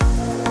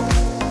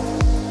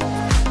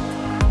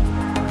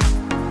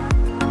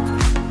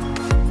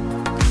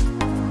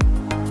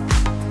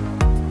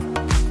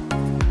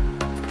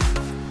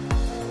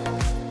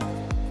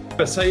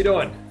Travis, how you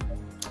doing?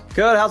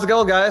 Good. How's it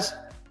going, guys?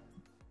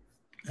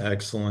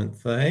 Excellent.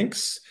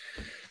 Thanks.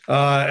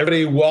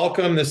 Everybody,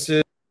 welcome. This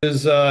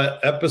is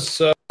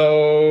episode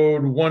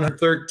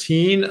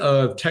 113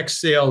 of Tech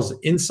Sales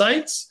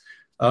Insights.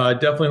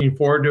 Definitely looking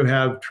forward to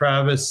have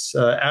Travis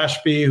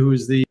Ashby,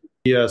 who's the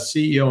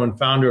CEO and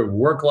founder of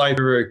WorkLife, a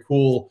very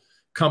cool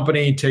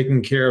company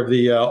taking care of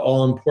the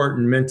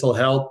all-important mental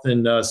health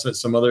and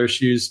some other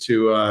issues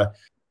to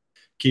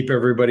keep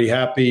everybody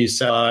happy,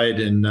 side,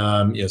 and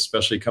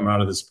especially come out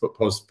of this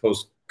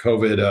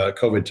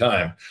post-COVID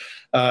time.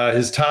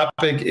 His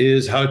topic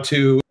is how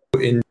to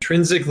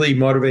intrinsically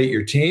motivate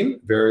your team.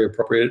 Very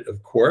appropriate,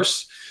 of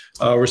course.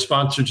 We're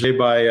sponsored today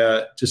by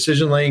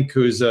DecisionLink,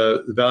 who's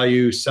a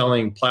value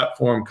selling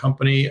platform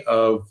company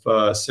of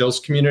sales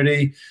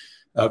community.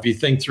 If you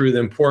think through the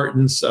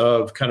importance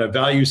of kind of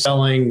value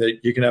selling,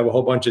 that you can have a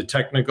whole bunch of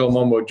technical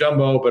mumbo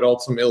jumbo, but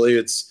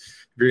ultimately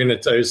if you're going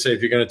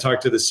to talk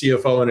to the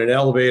CFO in an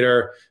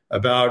elevator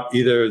about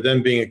either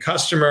them being a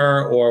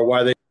customer or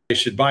why they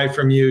should buy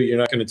from you, you're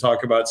not going to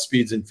talk about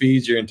speeds and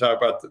fees. You're going to talk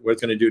about what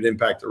it's going to do to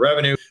impact the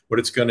revenue, what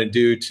it's going to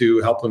do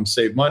to help them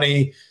save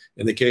money.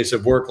 In the case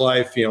of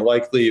WorkLife,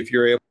 likely if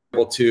you're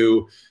able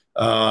to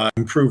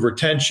improve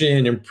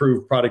retention,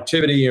 improve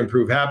productivity,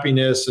 improve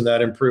happiness, and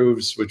that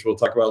improves, which we'll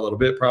talk about a little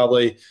bit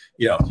probably,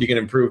 you can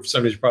improve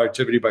somebody's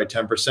productivity by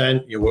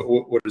 10%.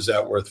 What is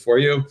that worth for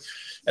you?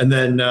 And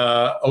then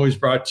always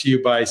brought to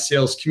you by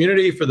Sales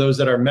Community. For those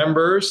that are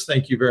members,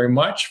 thank you very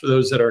much. For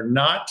those that are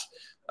not,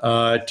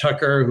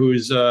 Tucker,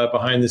 who's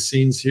behind the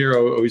scenes here,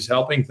 always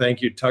helping.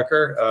 Thank you,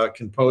 Tucker.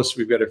 Can post.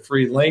 We've got a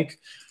free link.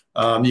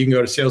 You can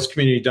go to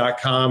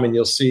salescommunity.com and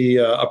you'll see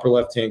upper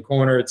left-hand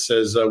corner, it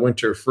says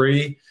winter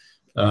free.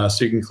 So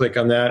you can click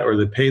on that or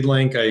the paid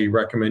link. I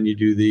recommend you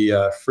do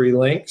the free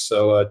link.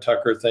 So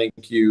Tucker,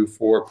 thank you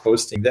for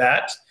posting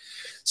that.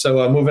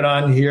 So moving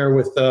on here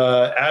with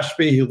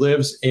Ashby, who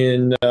lives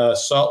in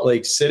Salt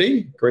Lake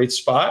City, great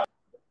spot.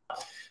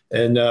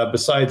 And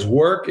besides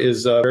work,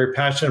 is very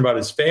passionate about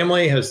his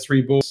family, has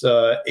 3 boys,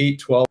 8,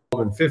 12,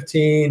 and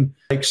 15,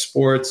 likes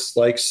sports,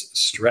 likes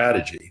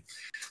strategy.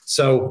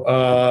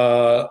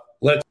 So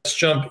let's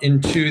jump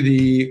into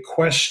the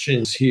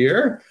questions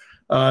here.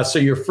 So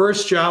your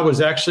first job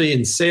was actually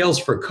in sales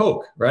for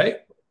Coke, right?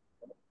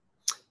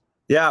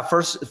 Yeah,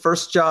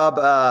 first job,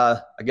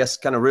 I guess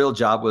kind of real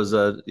job was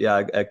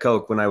at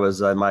Coke when I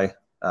was when I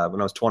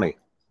was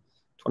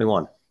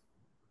 21.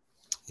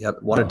 Yeah,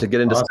 wanted to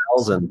get into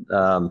sales, and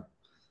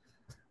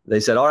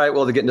they said, all right,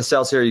 well, to get into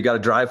sales here, you got to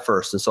drive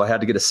first. And so I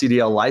had to get a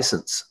CDL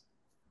license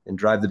and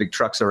drive the big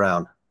trucks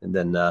around, and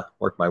then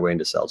work my way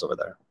into sales over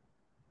there.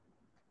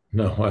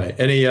 No way.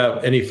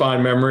 Any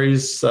fond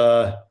memories?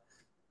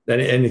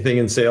 Anything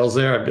in sales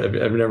there?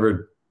 I've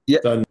never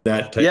done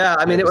that.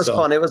 I mean, it was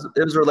fun. It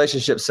was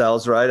relationship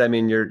sales, right? I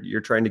mean,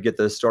 you're trying to get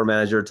the store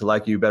manager to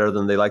like you better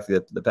than they like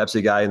the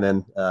Pepsi guy, and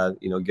then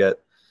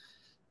get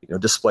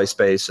display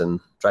space and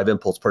drive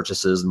impulse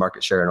purchases and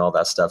market share and all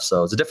that stuff.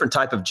 So it's a different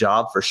type of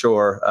job for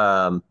sure,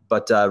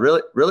 but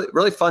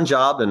really fun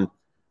job. And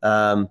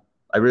I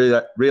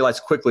really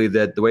realized quickly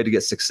that the way to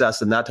get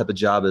success in that type of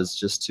job is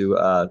just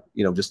to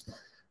just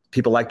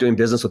people like doing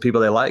business with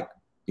people they like,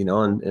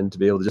 and to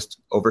be able to just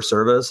over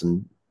service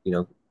and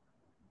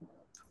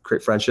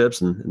create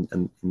friendships,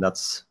 and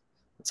that's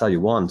how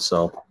you won.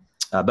 So,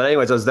 but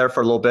anyways, I was there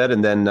for a little bit,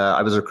 and then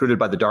I was recruited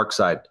by the dark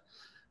side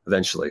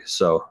eventually.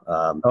 So,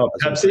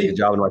 Pepsi? Good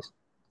job doing a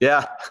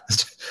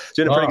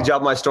pretty good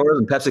job in my stores,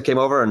 and Pepsi came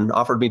over and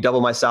offered me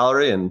double my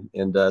salary, and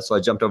so I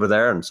jumped over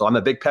there, and so I'm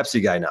a big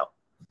Pepsi guy now.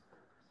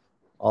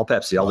 All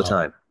Pepsi all the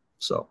time.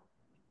 So.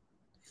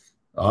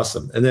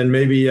 Awesome. And then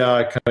maybe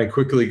kind of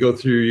quickly go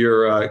through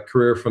your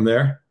career from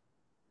there.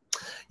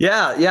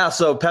 Yeah.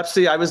 So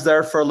Pepsi, I was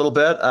there for a little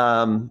bit,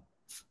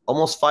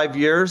 almost 5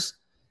 years,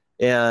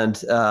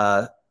 and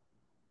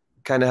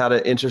kind of had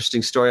an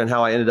interesting story on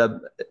how I ended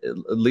up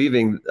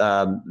leaving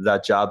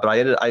that job.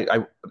 But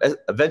I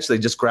eventually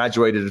just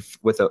graduated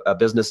with a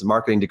business and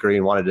marketing degree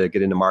and wanted to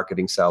get into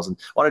marketing sales and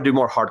wanted to do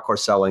more hardcore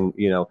selling,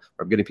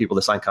 from getting people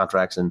to sign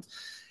contracts and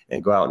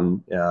go out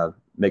and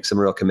make some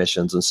real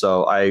commissions. And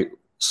so I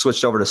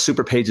switched over to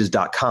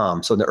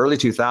superpages.com. So in the early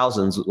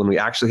 2000s, when we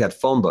actually had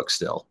phone books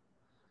still,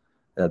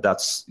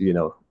 that's,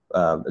 a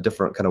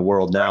different kind of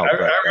world now.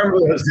 I remember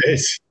those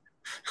days.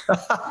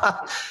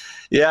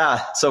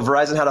 Yeah. So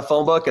Verizon had a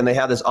phone book, and they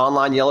had this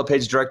online yellow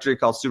page directory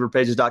called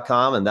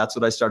superpages.com. And that's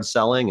what I started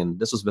selling. And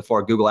this was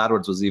before Google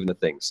AdWords was even a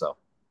thing. So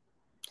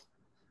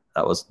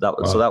that was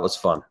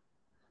fun.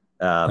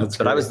 But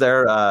great. I was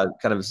there,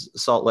 kind of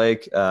Salt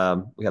Lake.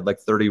 We had like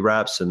 30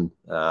 reps, and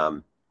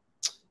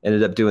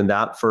ended up doing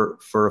that for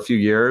a few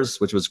years,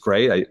 which was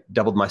great. I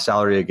doubled my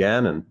salary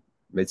again and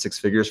made 6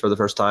 figures for the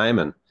first time,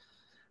 and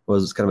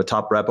was kind of a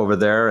top rep over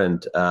there,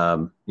 and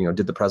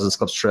did the President's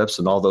Club trips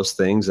and all those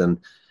things, and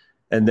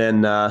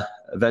then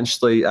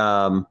eventually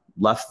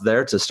left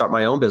there to start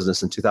my own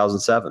business in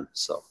 2007.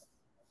 So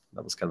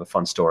that was kind of a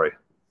fun story.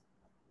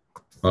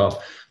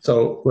 Well,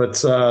 so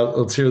let's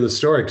hear the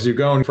story, because you're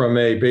going from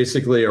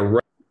basically a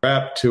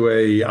rep to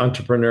a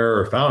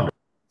entrepreneur or founder.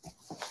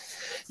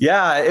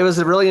 Yeah, it was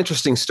a really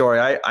interesting story.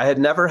 I had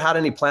never had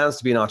any plans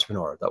to be an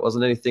entrepreneur. That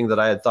wasn't anything that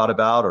I had thought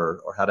about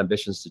or had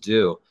ambitions to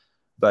do.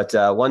 But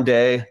one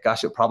day,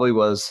 gosh, it probably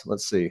was,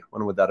 let's see,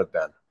 when would that have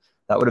been?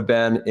 That would have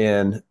been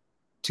in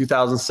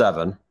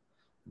 2007.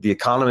 The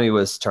economy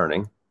was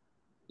turning.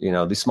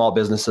 These small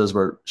businesses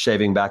were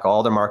shaving back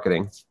all their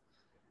marketing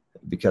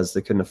because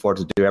they couldn't afford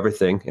to do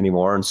everything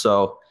anymore. And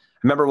so I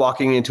remember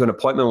walking into an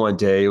appointment one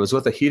day. It was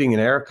with a heating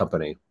and air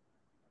company.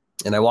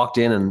 And I walked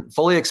in and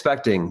fully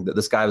expecting that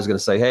this guy was going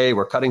to say, hey,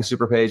 we're cutting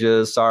super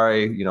pages.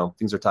 Sorry,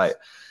 things are tight.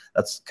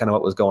 That's kind of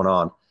what was going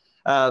on.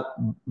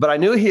 But I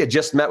knew he had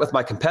just met with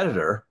my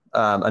competitor,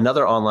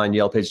 another online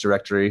Yellow Page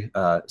directory.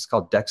 It's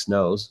called Dex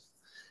Knows.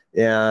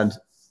 And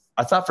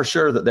I thought for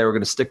sure that they were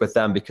going to stick with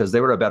them because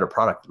they were a better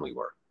product than we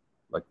were.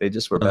 Like they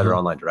just were a better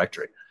online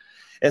directory.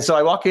 And so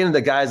I walk in and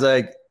the guy's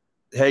like,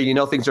 hey,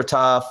 things are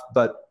tough,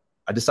 but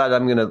I decided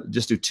I'm going to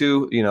just do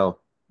two,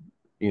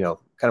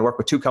 kind of work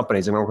with two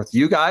companies. I'm going to work with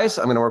you guys.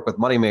 I'm going to work with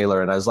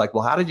MoneyMailer. And I was like,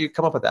 well, how did you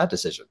come up with that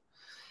decision?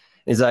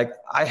 And he's like,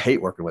 I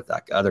hate working with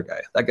that other guy.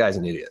 That guy's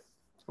an idiot.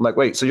 I'm like,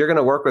 wait, so you're going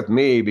to work with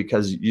me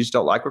because you just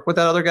don't like work with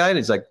that other guy? And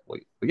he's like, well,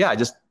 yeah, I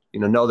just,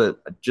 know that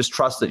I just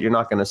trust that you're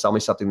not going to sell me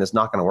something that's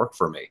not going to work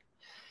for me.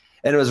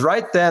 And it was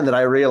right then that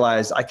I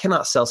realized I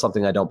cannot sell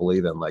something I don't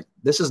believe in. Like,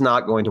 this is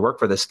not going to work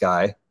for this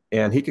guy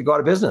and he could go out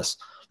of business.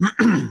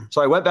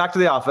 So I went back to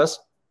the office.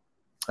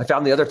 I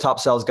found the other top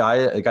sales guy,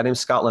 a guy named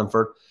Scott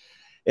Limford,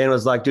 and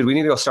was like, dude, we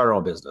need to go start our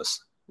own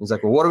business. He's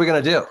like, well, what are we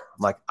going to do? I'm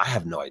like, I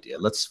have no idea.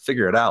 Let's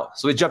figure it out.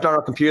 So we jumped on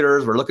our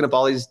computers. We're looking up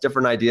all these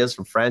different ideas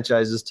from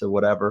franchises to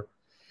whatever.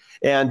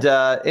 And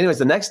anyways,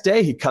 the next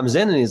day he comes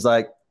in and he's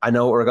like, I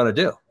know what we're going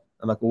to do.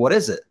 I'm like, well, what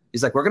is it?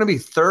 He's like, we're going to be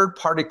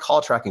third-party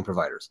call tracking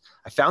providers.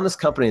 I found this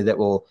company that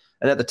will,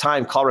 and at the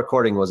time, call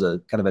recording was a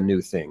kind of a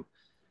new thing.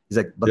 He's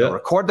like, but they'll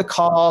record the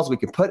calls. We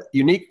can put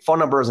unique phone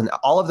numbers in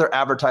all of their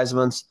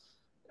advertisements.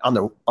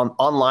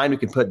 Online, we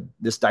can put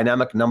this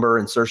dynamic number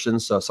insertion.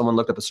 So if someone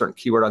looked up a certain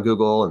keyword on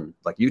Google and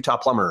like Utah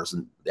plumbers,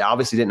 and they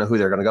obviously didn't know who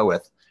they're going to go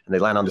with, and they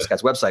land on this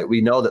guy's website,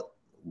 we know that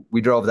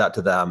we drove that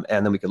to them,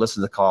 and then we could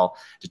listen to the call,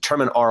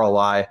 determine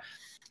ROI.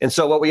 And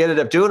so what we ended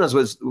up doing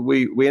was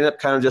we ended up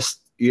kind of just,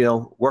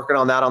 working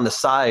on that on the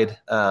side.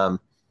 What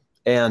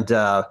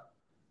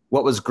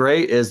was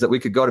great is that we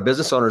could go to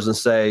business owners and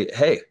say,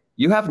 hey,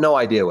 you have no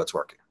idea what's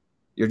working.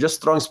 You're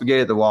just throwing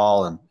spaghetti at the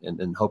wall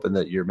and hoping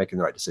that you're making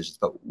the right decisions.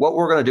 But what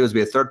we're going to do is be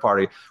a third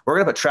party. We're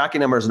going to put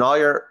tracking numbers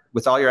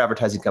with all your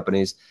advertising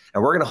companies,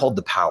 and we're going to hold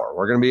the power.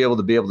 We're going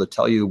to be able to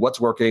tell you what's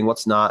working,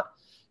 what's not,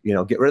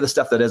 get rid of the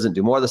stuff that isn't,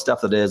 do more of the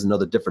stuff that is, and know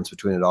the difference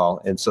between it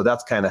all. And so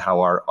that's kind of how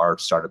our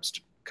startups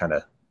kind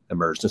of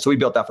emerged. And so we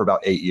built that for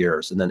about 8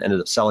 years and then ended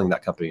up selling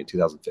that company in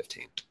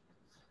 2015.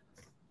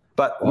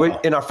 But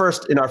wow.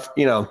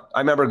 I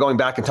remember going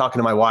back and talking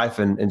to my wife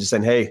and just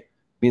saying, hey,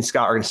 me and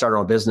Scott are going to start our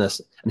own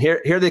business. And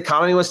here the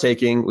economy was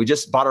taking. We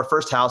just bought our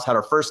first house, had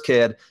our first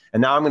kid,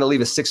 and now I'm going to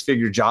leave a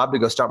 6-figure job to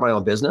go start my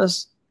own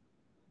business.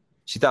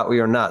 She thought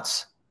we were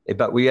nuts.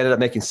 But we ended up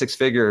making 6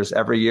 figures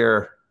every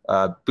year,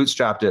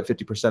 bootstrapped it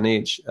 50%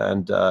 each,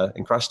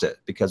 and crushed it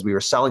because we were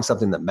selling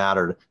something that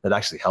mattered, that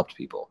actually helped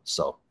people.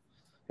 So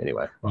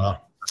anyway.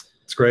 Wow.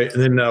 That's great.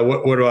 And then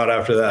what about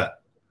after that?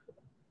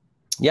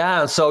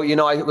 Yeah. So,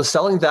 I was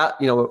selling that,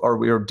 or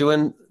we were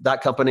doing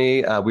that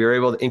company. We were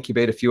able to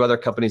incubate a few other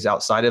companies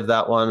outside of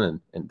that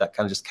one. And that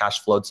kind of just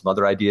cash flowed some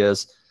other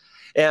ideas.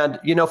 And,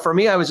 for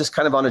me, I was just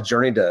kind of on a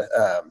journey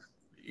to,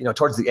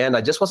 towards the end,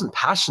 I just wasn't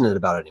passionate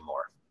about it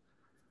anymore.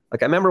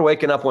 Like I remember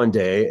waking up one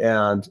day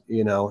and,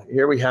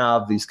 here we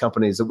have these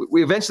companies.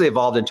 We eventually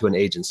evolved into an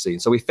agency.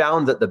 So we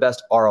found that the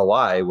best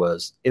ROI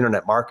was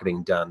internet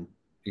marketing done,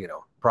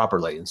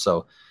 properly. And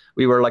so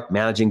we were like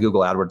managing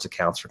Google AdWords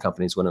accounts for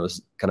companies when it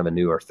was kind of a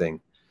newer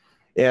thing.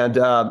 And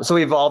so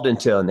we evolved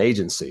into an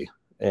agency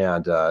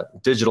and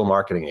digital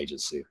marketing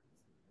agency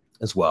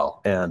as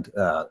well. And,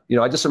 I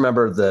just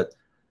remember that,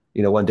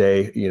 one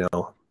day,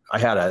 I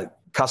had a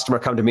customer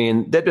come to me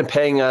and they'd been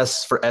paying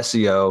us for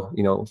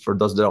SEO, for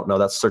those that don't know,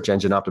 that's search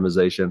engine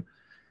optimization.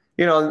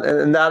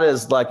 And that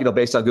is like,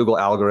 based on Google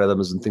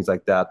algorithms and things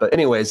like that. But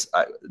anyways,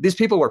 these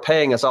people were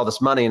paying us all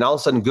this money and all of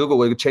a sudden Google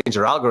would change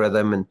their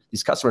algorithm and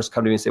these customers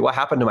come to me and say, what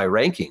happened to my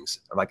rankings?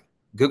 I'm like,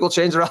 Google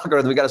changed their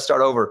algorithm. We got to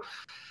start over.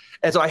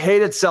 And so I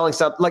hated selling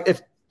something. Like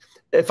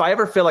if I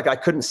ever feel like I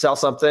couldn't sell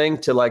something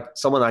to like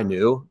someone I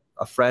knew,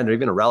 a friend or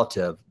even a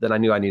relative, then I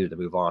knew I needed to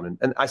move on.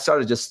 And I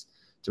started just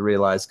to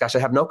realize, gosh, I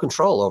have no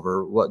control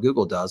over what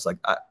Google does. Like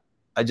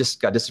I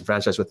just got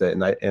disenfranchised with it.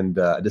 And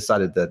I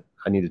decided that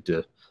I needed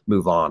to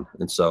move on.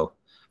 And so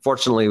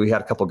fortunately we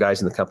had a couple of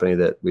guys in the company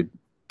that we'd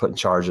put in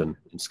charge and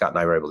Scott and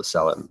I were able to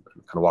sell it and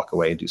kind of walk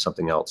away and do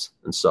something else.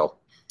 And so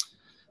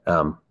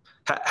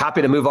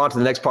happy to move on to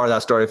the next part of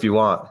that story if you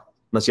want,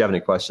 unless you have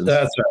any questions.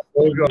 That's right.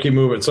 We'll keep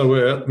moving.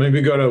 So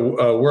maybe go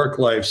to work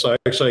life. So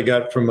I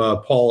got from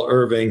Paul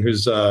Irving,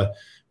 who's one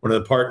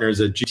of the partners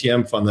at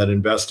GTM Fund that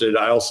invested.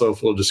 I also,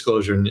 full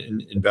disclosure,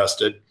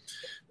 invested.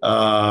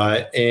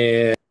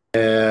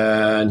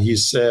 And he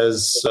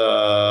says,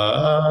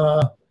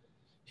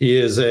 He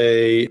is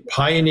a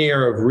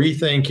pioneer of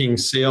rethinking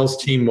sales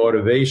team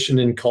motivation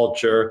and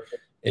culture,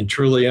 and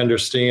truly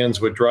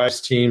understands what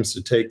drives teams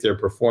to take their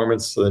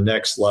performance to the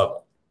next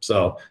level.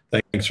 So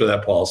thanks for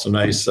that, Paul. So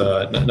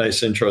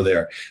nice intro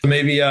there.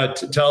 Maybe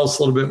tell us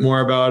a little bit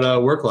more about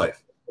WorkLife.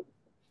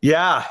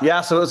 Yeah.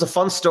 So it was a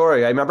fun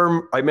story. I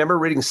remember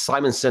reading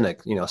Simon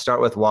Sinek,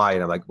 start with why.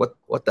 And I'm like,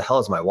 what the hell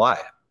is my why?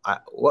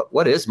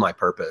 What is my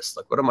purpose?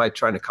 Like, what am I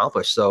trying to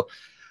accomplish? So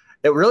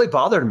it really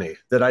bothered me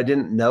that I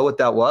didn't know what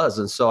that was.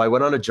 And so I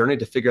went on a journey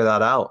to figure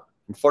that out.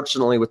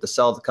 Unfortunately, with the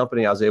sale of the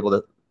company, I was able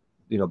to,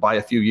 buy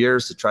a few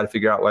years to try to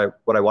figure out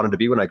what I wanted to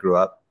be when I grew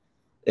up.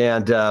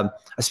 And I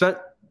spent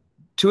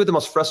 2 of the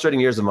most frustrating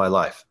years of my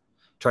life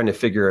trying to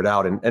figure it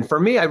out. And for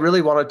me, I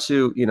really wanted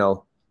to,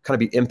 kind of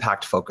be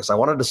impact focused. I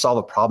wanted to solve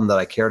a problem that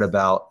I cared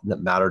about and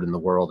that mattered in the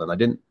world. And I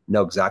didn't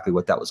know exactly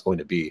what that was going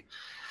to be.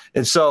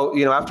 And so,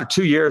 after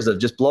 2 years of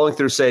just blowing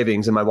through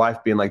savings and my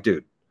wife being like,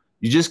 dude,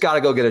 you just got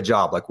to go get a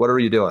job. Like, what are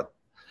you doing?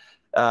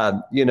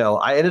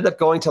 I ended up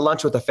going to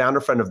lunch with a founder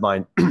friend of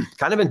mine,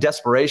 kind of in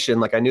desperation.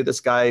 Like, I knew this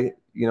guy,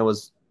 he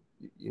was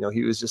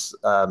just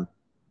a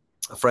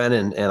friend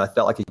and I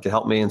felt like he could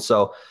help me. And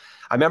so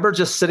I remember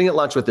just sitting at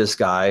lunch with this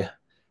guy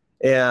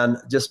and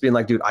just being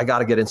like, dude, I got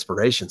to get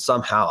inspiration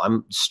somehow.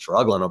 I'm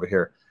struggling over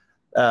here.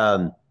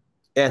 And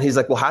he's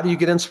like, well, how do you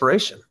get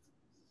inspiration?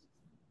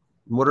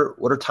 What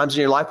are times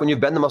in your life when you've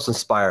been the most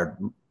inspired?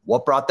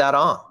 What brought that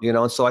on?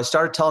 And so I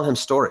started telling him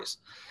stories.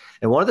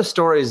 And one of the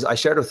stories I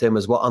shared with him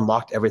is what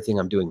unlocked everything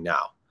I'm doing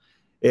now.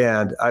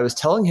 And I was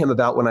telling him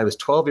about when I was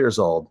 12 years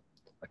old.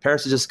 My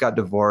parents had just got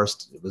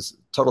divorced. It was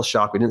a total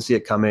shock. We didn't see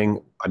it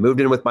coming. I moved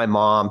in with my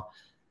mom.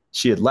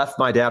 She had left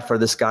my dad for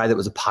this guy that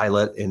was a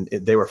pilot, and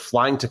they were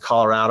flying to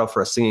Colorado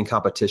for a singing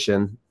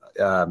competition.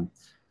 And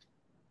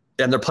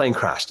their plane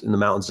crashed in the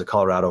mountains of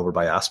Colorado over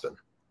by Aspen.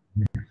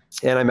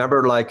 And I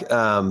remember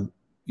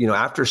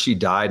after she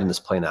died in this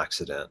plane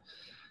accident,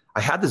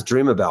 I had this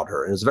dream about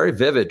her, and it was a very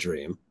vivid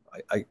dream.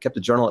 I kept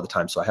a journal at the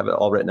time, so I have it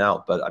all written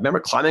out. But I remember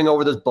climbing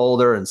over this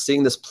boulder and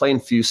seeing this plane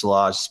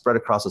fuselage spread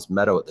across this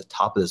meadow at the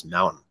top of this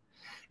mountain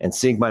and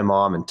seeing my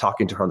mom and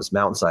talking to her on this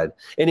mountainside.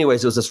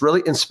 Anyways, it was this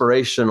really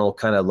inspirational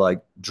kind of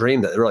like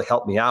dream that really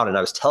helped me out. And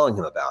I was telling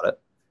him about it.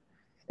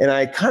 And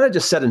I kind of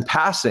just said in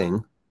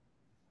passing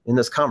in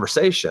this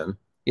conversation,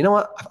 you know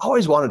what? I've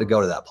always wanted to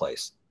go to that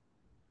place.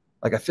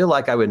 Like, I feel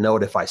like I would know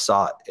it if I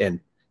saw it. And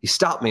he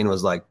stopped me and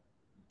was like,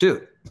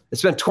 dude,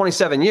 it's been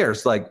 27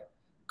 years. Like,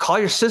 call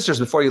your sisters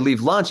before you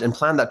leave lunch and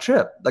plan that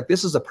trip. Like,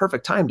 this is a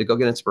perfect time to go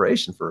get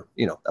inspiration for,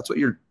 that's what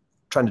you're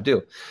trying to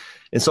do.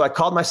 And so I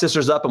called my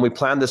sisters up and we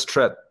planned this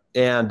trip.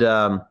 And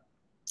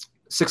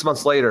 6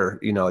 months later,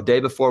 a day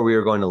before we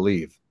were going to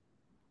leave,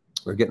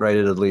 we were getting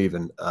ready to leave.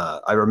 And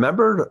I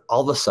remembered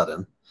all of a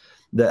sudden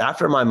that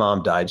after my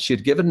mom died, she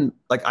had given,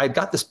 I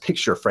got this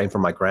picture frame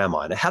from my grandma,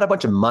 and it had a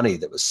bunch of money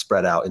that was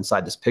spread out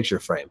inside this picture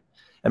frame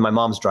and my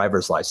mom's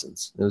driver's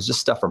license. It was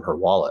just stuff from her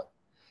wallet.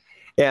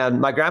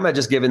 And my grandma had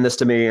just given this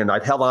to me, and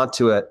I'd held on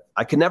to it.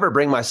 I could never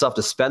bring myself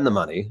to spend the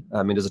money.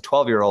 I mean, as a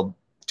 12-year-old,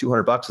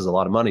 $200 is a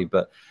lot of money,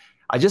 but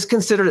I just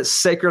considered it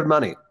sacred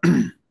money.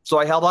 So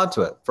I held on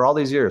to it for all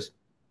these years.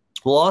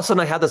 Well, all of a sudden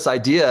I had this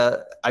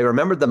idea. I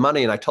remembered the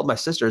money, and I told my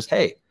sisters,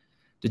 hey,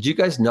 did you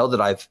guys know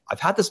that I've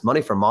had this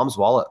money from mom's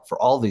wallet for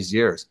all these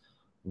years?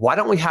 Why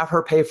don't we have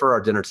her pay for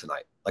our dinner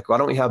tonight? Like, why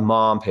don't we have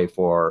mom pay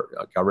for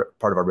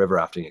part of our river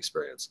rafting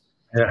experience?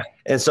 Yeah.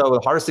 And so the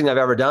hardest thing I've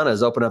ever done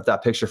is open up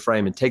that picture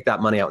frame and take that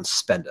money out and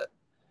spend it.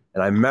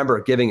 And I remember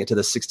giving it to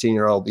the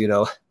 16-year-old,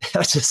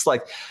 it's just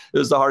like, it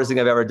was the hardest thing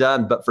I've ever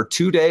done. But for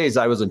 2 days,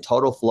 I was in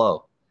total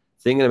flow,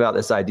 thinking about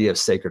this idea of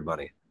sacred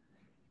money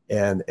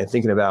and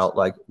thinking about,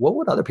 like, what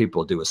would other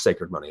people do with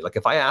sacred money? Like,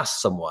 if I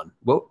asked someone,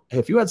 well,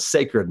 if you had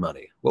sacred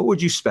money, what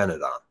would you spend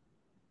it on?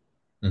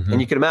 Mm-hmm.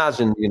 And you can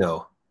imagine,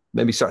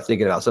 maybe start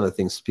thinking about some of the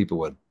things people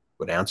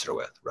would answer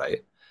with, right?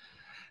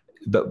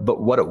 But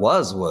what it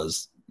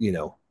was,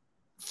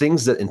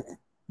 things that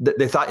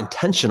they thought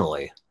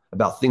intentionally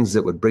about things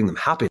that would bring them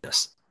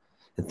happiness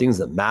and things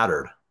that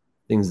mattered,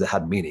 things that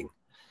had meaning.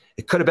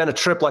 It could have been a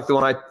trip like the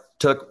one I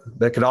took,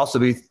 but it could also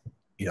be,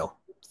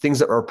 things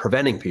that are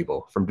preventing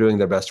people from doing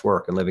their best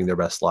work and living their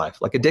best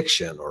life, like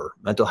addiction or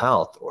mental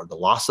health or the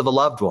loss of a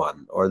loved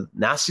one or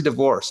nasty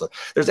divorce. So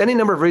there's any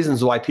number of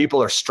reasons why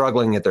people are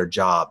struggling at their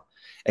job,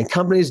 and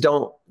companies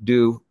don't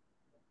do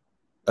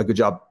a good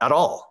job at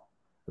all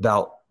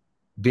about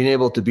being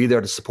able to be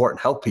there to support and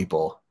help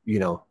people,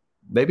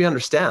 maybe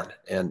understand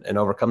and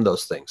overcome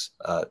those things.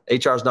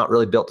 HR is not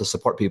really built to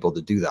support people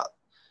to do that,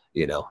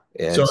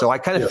 and so I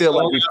kind of feel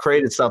like we've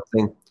created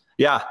something.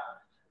 Yeah.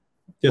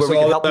 So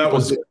all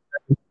that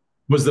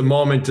was the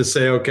moment to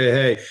say, okay,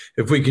 hey,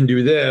 if we can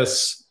do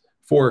this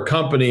for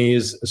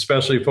companies,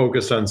 especially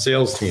focused on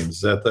sales teams,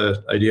 is that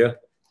the idea?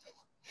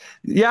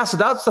 Yeah. So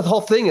that's the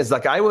whole thing, is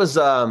like, I was,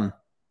 after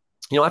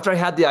I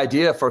had the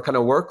idea for kind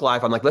of work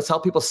life, I'm like, let's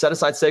help people set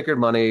aside sacred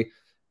money,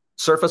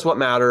 surface what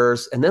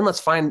matters, and then let's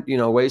find,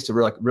 ways to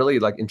really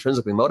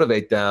intrinsically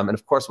motivate them. And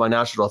of course, my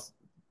natural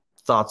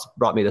thoughts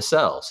brought me to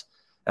sales.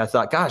 And I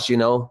thought, gosh,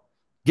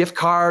 gift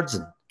cards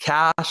and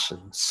cash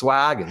and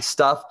swag and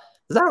stuff,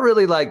 does that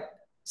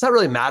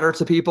really matter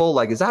to people?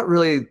 Like, is that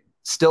really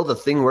still the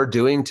thing we're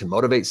doing to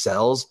motivate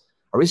sales?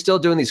 Are we still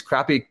doing these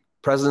crappy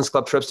President's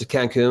Club trips to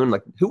Cancun?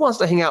 Like, who wants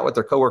to hang out with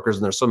their coworkers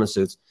in their swimming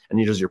suits?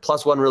 And does your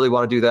plus one really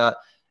want to do that?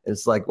 And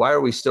it's like, why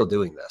are we still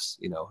doing this?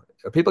 You know,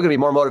 are people going to be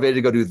more motivated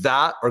to go do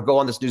that or go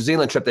on this New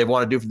Zealand trip they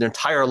want to do for their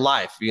entire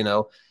life? You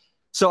know?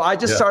 So I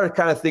just started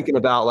kind of thinking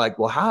about like,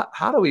 well,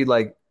 how do we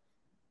like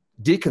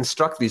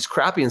deconstruct these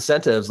crappy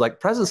incentives? Like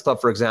President's Club,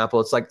 for example,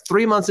 it's like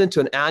 3 months into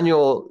an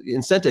annual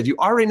incentive, you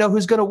already know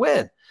who's going to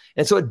win.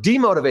 And so it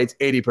demotivates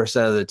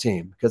 80% of the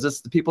team because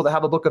it's the people that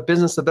have a book of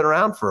business that have been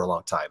around for a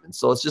long time. And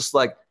so it's just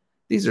like,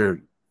 these are,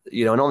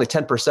 you know, and only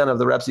 10% of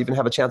the reps even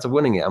have a chance of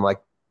winning it. I'm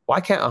like, why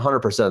can't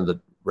 100% of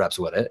the reps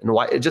win it? And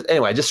why? I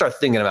just started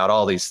thinking about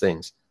all these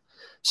things.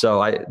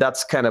 So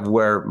that's kind of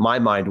where my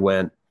mind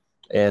went.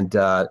 And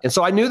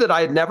so I knew that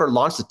I had never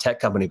launched a tech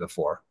company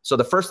before. So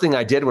the first thing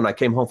I did when I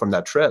came home from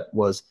that trip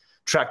was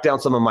track down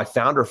some of my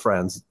founder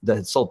friends that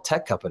had sold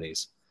tech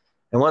companies.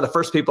 And one of the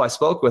first people I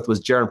spoke with was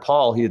Jaron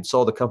Paul. He had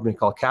sold a company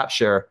called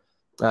CapShare.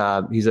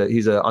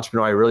 He's an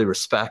entrepreneur I really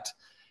respect.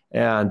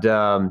 And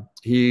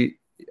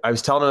I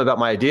was telling him about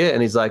my idea,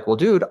 and he's like, "Well,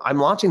 dude, I'm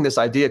launching this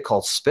idea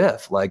called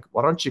Spiff. Like,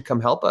 why don't you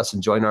come help us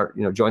and join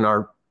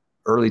our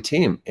early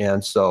team?"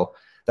 And so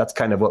that's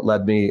kind of what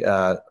led me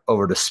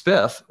over to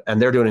Spiff,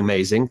 and they're doing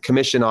amazing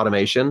commission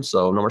automation.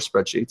 So no more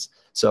spreadsheets.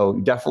 So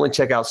definitely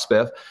check out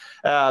Spiff.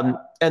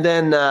 And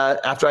then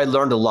after I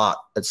learned a lot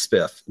at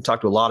Spiff and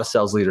talked to a lot of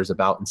sales leaders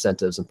about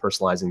incentives and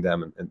personalizing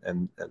them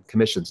and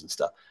commissions and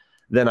stuff,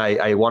 then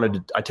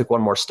I took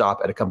one more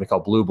stop at a company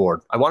called Blueboard.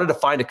 I wanted to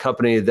find a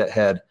company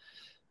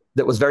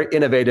that was very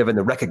innovative in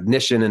the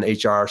recognition and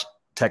HR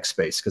tech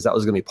space, because that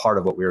was going to be part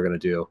of what we were going to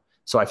do.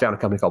 So I found a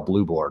company called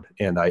Blueboard,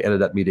 and I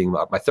ended up meeting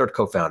my third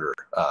co-founder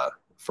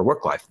for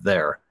WorkLife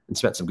there and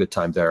spent some good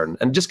time there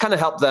and just kind of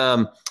helped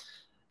them.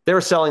 They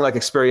were selling like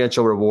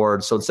experiential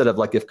rewards. So instead of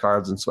like gift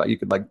cards and so you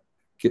could like,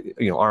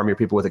 arm your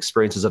people with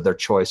experiences of their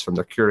choice from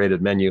their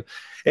curated menu.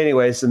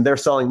 Anyways, and they're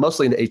selling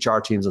mostly into HR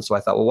teams. And so I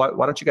thought, well,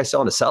 why don't you guys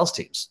sell into sales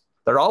teams?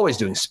 They're always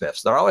doing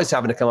spiffs. They're always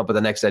having to come up with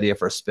the next idea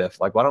for a spiff.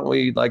 Like, why don't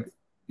we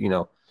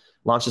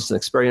launch this an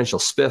experiential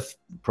spiff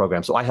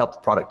program? So I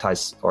helped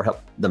productize or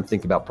help them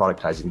think about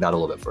productizing that a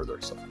little bit further.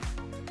 So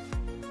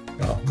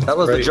that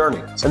was great. The journey.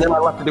 And then I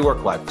left to do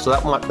WorkLife. So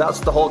that's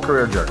the whole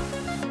career journey.